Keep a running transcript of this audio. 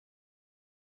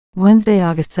Wednesday,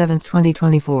 August 7,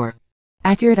 2024.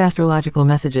 Accurate astrological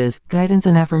messages, guidance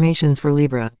and affirmations for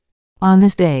Libra. On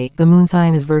this day, the moon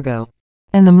sign is Virgo.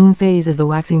 And the moon phase is the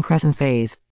waxing crescent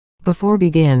phase. Before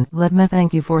begin, let me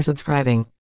thank you for subscribing.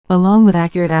 Along with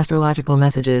accurate astrological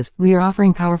messages, we are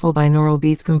offering powerful binaural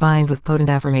beats combined with potent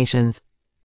affirmations.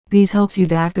 These helps you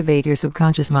to activate your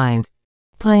subconscious mind.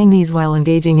 Playing these while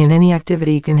engaging in any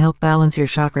activity can help balance your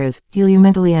chakras, heal you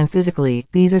mentally and physically.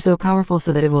 These are so powerful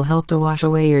so that it will help to wash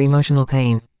away your emotional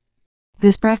pain.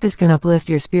 This practice can uplift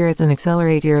your spirits and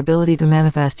accelerate your ability to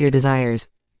manifest your desires.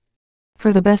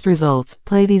 For the best results,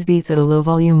 play these beats at a low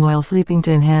volume while sleeping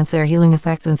to enhance their healing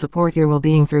effects and support your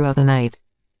well-being throughout the night.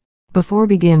 Before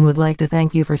begin, would like to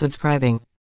thank you for subscribing.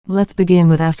 Let's begin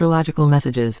with astrological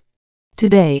messages.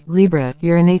 Today, Libra,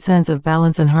 your innate sense of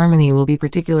balance and harmony will be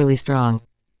particularly strong.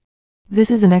 This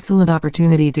is an excellent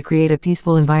opportunity to create a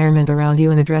peaceful environment around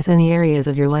you and address any areas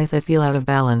of your life that feel out of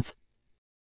balance.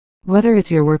 Whether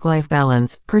it's your work-life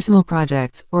balance, personal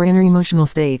projects, or inner emotional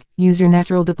state, use your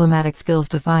natural diplomatic skills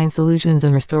to find solutions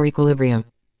and restore equilibrium.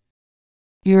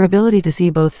 Your ability to see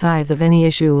both sides of any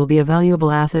issue will be a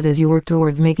valuable asset as you work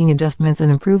towards making adjustments and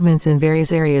improvements in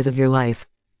various areas of your life.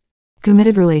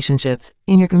 Committed relationships.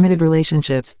 In your committed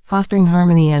relationships, fostering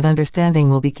harmony and understanding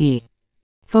will be key.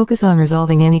 Focus on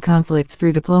resolving any conflicts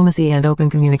through diplomacy and open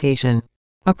communication.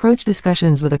 Approach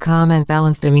discussions with a calm and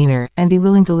balanced demeanor, and be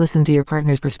willing to listen to your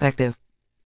partner's perspective.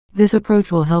 This approach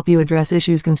will help you address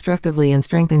issues constructively and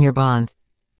strengthen your bond.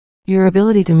 Your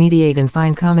ability to mediate and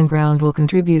find common ground will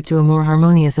contribute to a more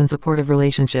harmonious and supportive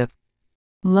relationship.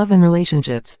 Love and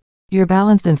relationships. Your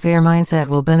balanced and fair mindset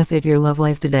will benefit your love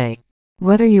life today.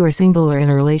 Whether you are single or in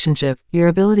a relationship, your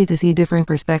ability to see different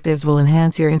perspectives will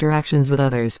enhance your interactions with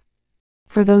others.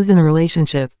 For those in a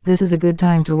relationship, this is a good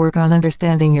time to work on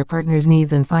understanding your partner's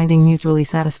needs and finding mutually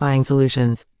satisfying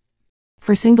solutions.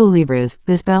 For single Libras,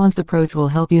 this balanced approach will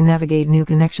help you navigate new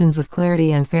connections with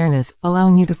clarity and fairness,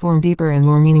 allowing you to form deeper and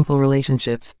more meaningful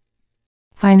relationships.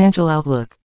 Financial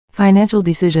outlook. Financial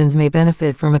decisions may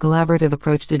benefit from a collaborative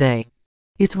approach today.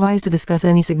 It's wise to discuss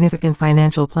any significant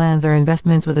financial plans or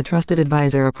investments with a trusted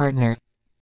advisor or partner.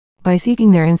 By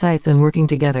seeking their insights and working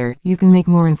together, you can make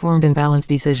more informed and balanced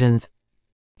decisions.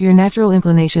 Your natural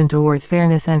inclination towards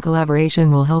fairness and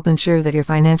collaboration will help ensure that your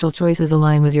financial choices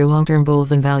align with your long-term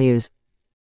goals and values.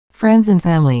 Friends and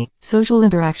family. Social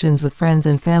interactions with friends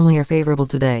and family are favorable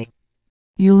today.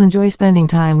 You'll enjoy spending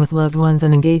time with loved ones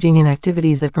and engaging in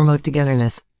activities that promote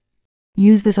togetherness.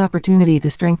 Use this opportunity to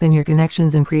strengthen your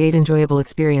connections and create enjoyable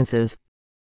experiences.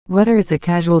 Whether it's a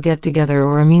casual get-together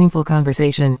or a meaningful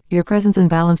conversation, your presence and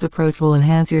balanced approach will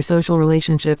enhance your social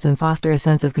relationships and foster a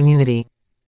sense of community.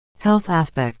 Health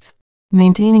aspects.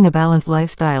 Maintaining a balanced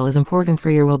lifestyle is important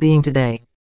for your well-being today.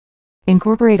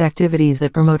 Incorporate activities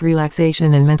that promote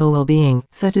relaxation and mental well-being,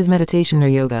 such as meditation or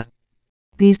yoga.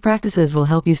 These practices will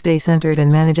help you stay centered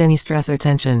and manage any stress or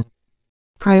tension.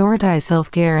 Prioritize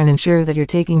self-care and ensure that you're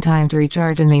taking time to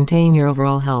recharge and maintain your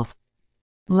overall health.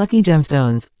 Lucky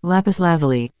gemstones. Lapis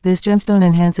lazuli. This gemstone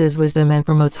enhances wisdom and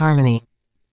promotes harmony.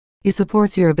 It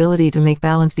supports your ability to make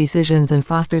balanced decisions and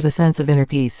fosters a sense of inner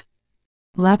peace.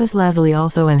 Lapis lazuli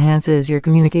also enhances your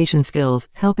communication skills,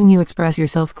 helping you express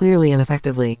yourself clearly and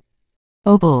effectively.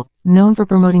 Opal. Known for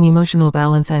promoting emotional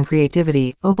balance and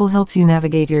creativity, opal helps you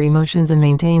navigate your emotions and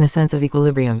maintain a sense of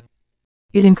equilibrium.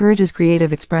 It encourages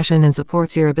creative expression and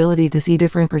supports your ability to see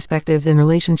different perspectives in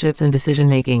relationships and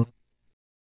decision-making.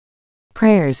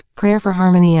 Prayers. Prayer for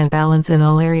harmony and balance in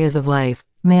all areas of life.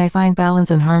 May I find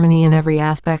balance and harmony in every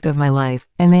aspect of my life,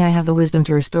 and may I have the wisdom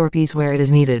to restore peace where it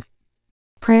is needed.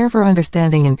 Prayer for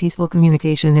understanding and peaceful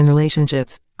communication in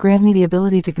relationships. Grant me the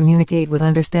ability to communicate with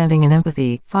understanding and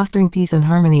empathy, fostering peace and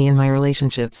harmony in my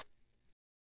relationships.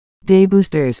 Day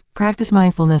boosters. Practice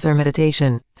mindfulness or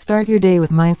meditation. Start your day with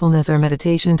mindfulness or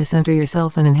meditation to center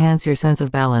yourself and enhance your sense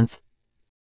of balance.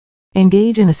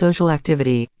 Engage in a social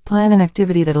activity. Plan an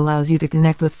activity that allows you to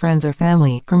connect with friends or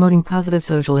family, promoting positive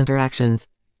social interactions.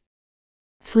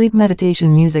 Sleep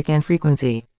meditation music and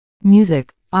frequency.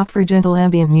 Music. Opt for gentle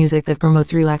ambient music that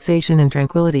promotes relaxation and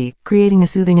tranquility, creating a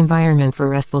soothing environment for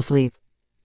restful sleep.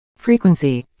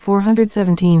 Frequency.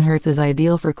 417 Hz is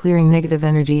ideal for clearing negative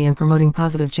energy and promoting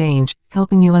positive change,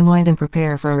 helping you unwind and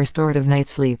prepare for a restorative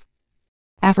night's sleep.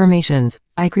 Affirmations.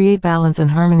 I create balance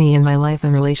and harmony in my life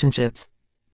and relationships.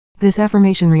 This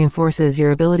affirmation reinforces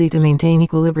your ability to maintain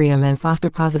equilibrium and foster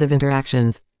positive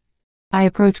interactions. I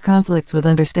approach conflicts with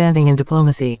understanding and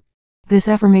diplomacy. This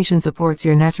affirmation supports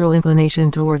your natural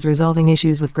inclination towards resolving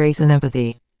issues with grace and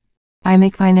empathy. I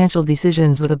make financial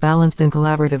decisions with a balanced and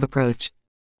collaborative approach.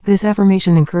 This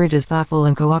affirmation encourages thoughtful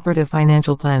and cooperative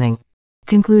financial planning.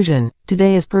 Conclusion.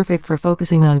 Today is perfect for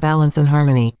focusing on balance and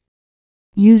harmony.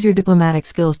 Use your diplomatic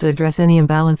skills to address any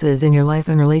imbalances in your life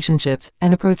and relationships,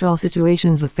 and approach all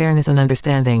situations with fairness and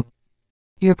understanding.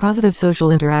 Your positive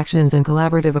social interactions and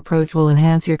collaborative approach will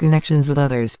enhance your connections with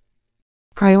others.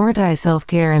 Prioritize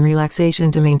self-care and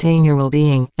relaxation to maintain your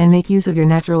well-being, and make use of your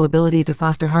natural ability to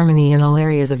foster harmony in all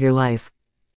areas of your life.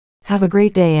 Have a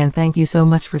great day and thank you so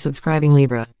much for subscribing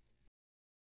Libra.